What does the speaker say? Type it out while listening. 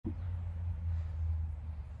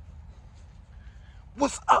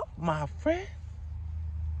What's up, my friend?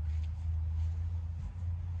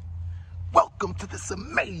 Welcome to this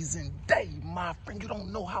amazing day, my friend. You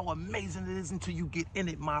don't know how amazing it is until you get in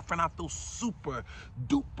it, my friend. I feel super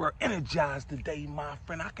duper energized today, my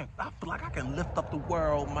friend. I feel like I can lift up the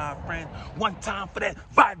world, my friend. One time for that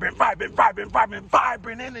vibrant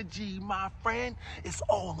energy, my friend. It's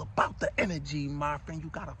all about the energy, my friend. You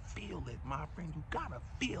gotta feel it, my friend. You gotta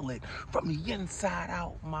feel it from the inside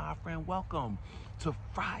out, my friend. Welcome to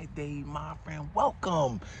Friday, my friend.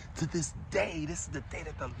 Welcome to this day. This is the day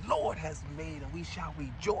that the Lord has made, and we shall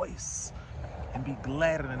rejoice and be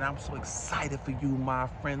glad in it. And I'm so excited for you, my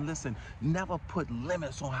friend. Listen, never put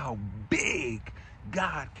limits on how big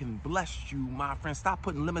God can bless you, my friend. Stop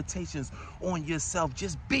putting limitations on yourself.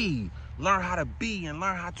 Just be. Learn how to be and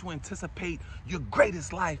learn how to anticipate your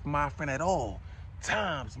greatest life, my friend, at all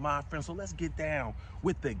times, my friend. So let's get down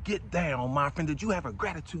with the get down, my friend. Did you have a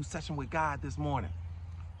gratitude session with God this morning?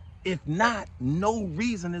 If not, no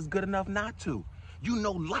reason is good enough not to. You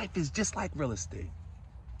know, life is just like real estate,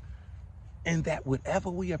 and that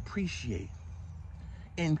whatever we appreciate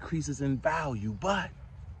increases in value, but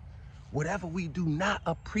whatever we do not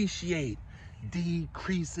appreciate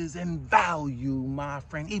decreases in value, my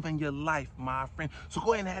friend. Even your life, my friend. So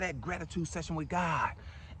go ahead and have that gratitude session with God.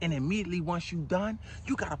 And immediately once you're done,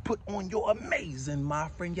 you got to put on your amazing, my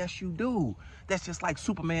friend. Yes, you do. That's just like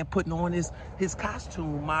Superman putting on his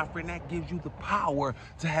costume, my friend. That gives you the power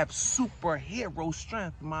to have superhero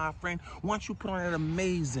strength, my friend. Once you put on that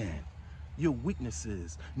amazing, your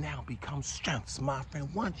weaknesses now become strengths, my friend.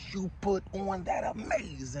 Once you put on that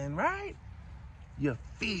amazing, right? Your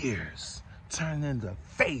fears turn into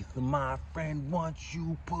faith, my friend. Once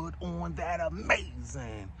you put on that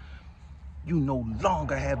amazing, you no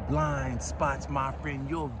longer have blind spots, my friend.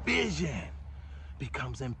 Your vision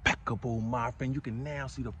becomes impeccable, my friend. You can now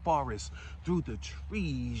see the forest through the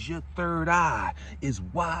trees. Your third eye is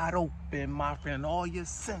wide open, my friend. All your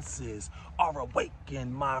senses are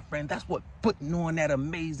awakened, my friend. That's what putting on that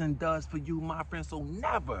amazing does for you, my friend. So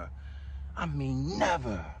never, I mean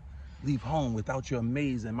never, leave home without your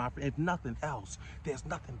amazing, my friend. If nothing else, there's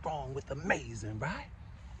nothing wrong with amazing, right?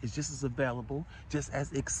 It's just as available, just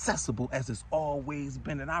as accessible as it's always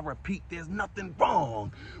been. And I repeat, there's nothing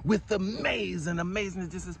wrong with amazing. Amazing is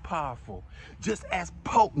just as powerful, just as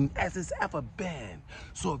potent as it's ever been.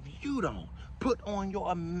 So if you don't put on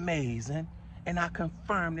your amazing, and I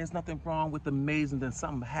confirm there's nothing wrong with amazing, then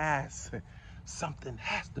something has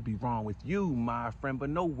to be wrong with you, my friend. But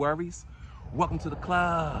no worries. Welcome to the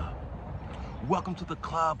club. Welcome to the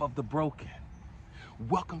club of the broken.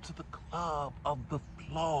 Welcome to the club of the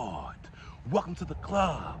flawed. Welcome to the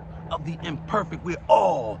club of the imperfect. We're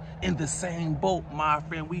all in the same boat, my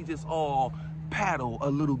friend. We just all paddle a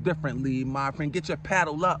little differently, my friend. Get your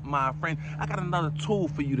paddle up, my friend. I got another tool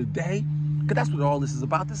for you today, because that's what all this is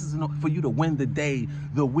about. This is for you to win the day,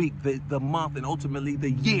 the week, the month, and ultimately the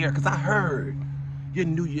year. Because I heard your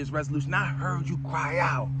New Year's resolution. I heard you cry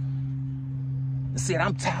out and said,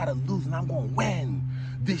 I'm tired of losing. I'm going to win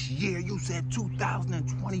this year. You said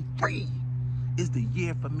 2023 is the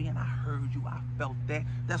year for me, and I heard you. I felt that.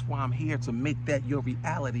 That's why I'm here, to make that your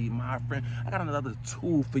reality, my friend. I got another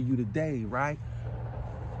tool for you today, right?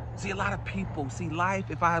 See, a lot of people see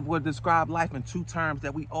life, if I were to describe life in two terms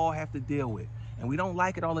that we all have to deal with, and we don't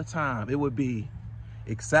like it all the time, it would be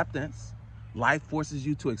acceptance. Life forces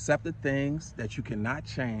you to accept the things that you cannot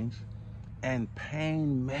change, and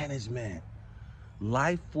pain management.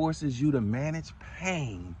 Life forces you to manage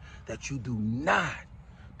pain that you do not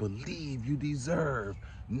believe you deserve.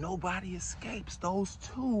 Nobody escapes those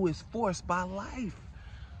two. Is forced by life,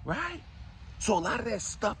 right? So a lot of that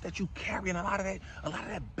stuff that you carry, and a lot of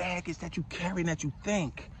that baggage that you carry and that you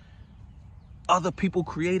think other people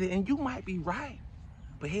created, and you might be right,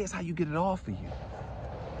 but here's how you get it off of you.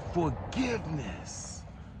 Forgiveness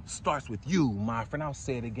starts with you, my friend. I'll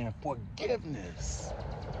say it again. Forgiveness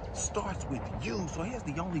starts with you. So here's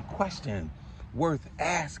the only question worth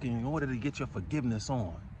asking in order to get your forgiveness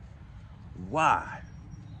on. Why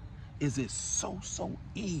is it so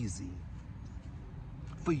easy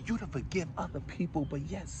for you to forgive other people, but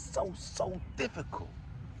yet so difficult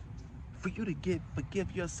for you to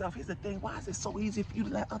forgive yourself? Here's the thing. Why is it so easy for you to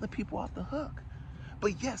let other people off the hook,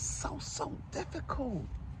 but yet so difficult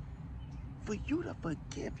for you to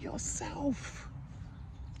forgive yourself?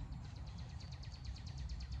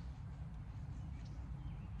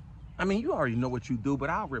 I mean, you already know what you do, but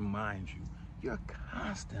I'll remind you, you're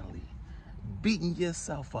constantly beating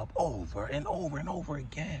yourself up over and over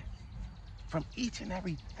again from each and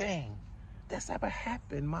everything that's ever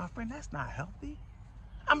happened, my friend. That's not healthy.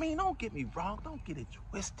 I mean, don't get me wrong. Don't get it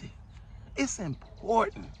twisted. It's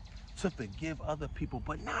important to forgive other people,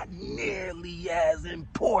 but not nearly as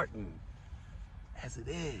important as it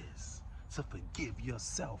is to forgive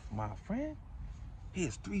yourself, my friend.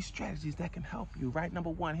 Here's 3 strategies that can help you, right? Number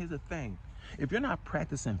 1, here's the thing. If you're not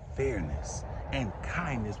practicing fairness and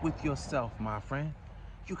kindness with yourself, my friend,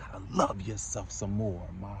 you gotta love yourself some more,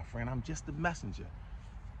 my friend. I'm just a messenger.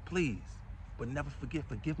 Please, but never forget,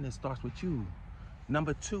 forgiveness starts with you.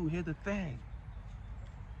 Number 2, here's the thing.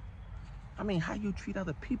 I mean, how you treat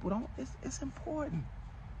other people, it's important,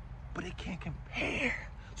 but it can't compare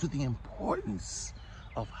to the importance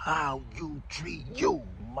of how you treat you,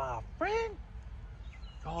 my friend.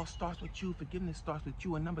 It all starts with you. Forgiveness starts with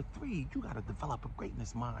you. And number 3, you got to develop a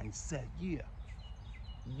greatness mindset.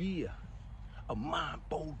 Yeah. A mind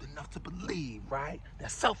bold enough to believe, right?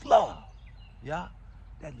 That self-love. Yeah.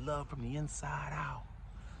 That love from the inside out.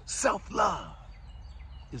 Self-love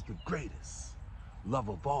is the greatest love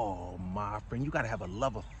of all, my friend. You got to have a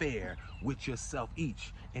love affair with yourself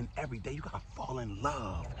each and every day. You got to fall in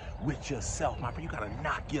love with yourself, my friend. You got to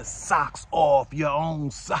knock your socks off, your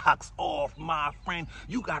own socks off, my friend.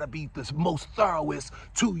 You got to be the most thoroughest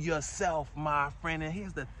to yourself, my friend. And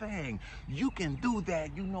here's the thing. You can do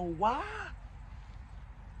that. You know why?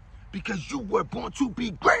 Because you were born to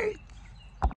be great.